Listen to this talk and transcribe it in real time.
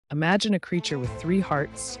Imagine a creature with three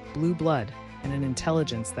hearts, blue blood, and an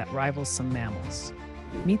intelligence that rivals some mammals.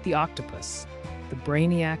 Meet the octopus, the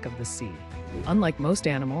brainiac of the sea. Unlike most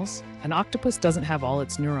animals, an octopus doesn't have all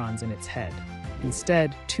its neurons in its head.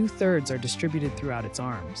 Instead, two-thirds are distributed throughout its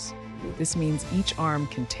arms. This means each arm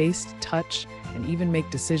can taste, touch, and even make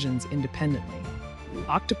decisions independently.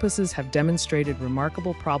 Octopuses have demonstrated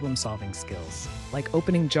remarkable problem-solving skills, like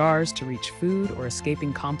opening jars to reach food or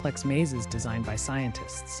escaping complex mazes designed by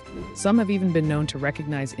scientists. Some have even been known to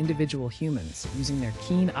recognize individual humans using their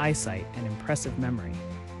keen eyesight and impressive memory.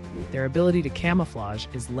 Their ability to camouflage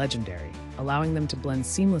is legendary, allowing them to blend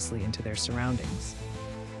seamlessly into their surroundings.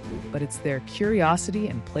 But it's their curiosity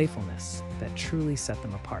and playfulness that truly set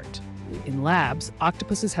them apart. In labs,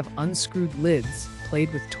 octopuses have unscrewed lids,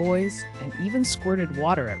 played with toys, and even squirted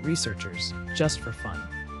water at researchers, just for fun.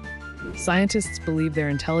 Scientists believe their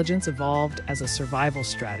intelligence evolved as a survival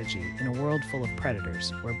strategy in a world full of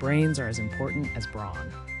predators, where brains are as important as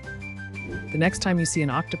brawn. The next time you see an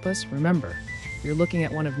octopus, remember, you're looking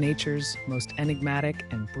at one of nature's most enigmatic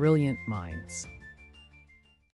and brilliant minds.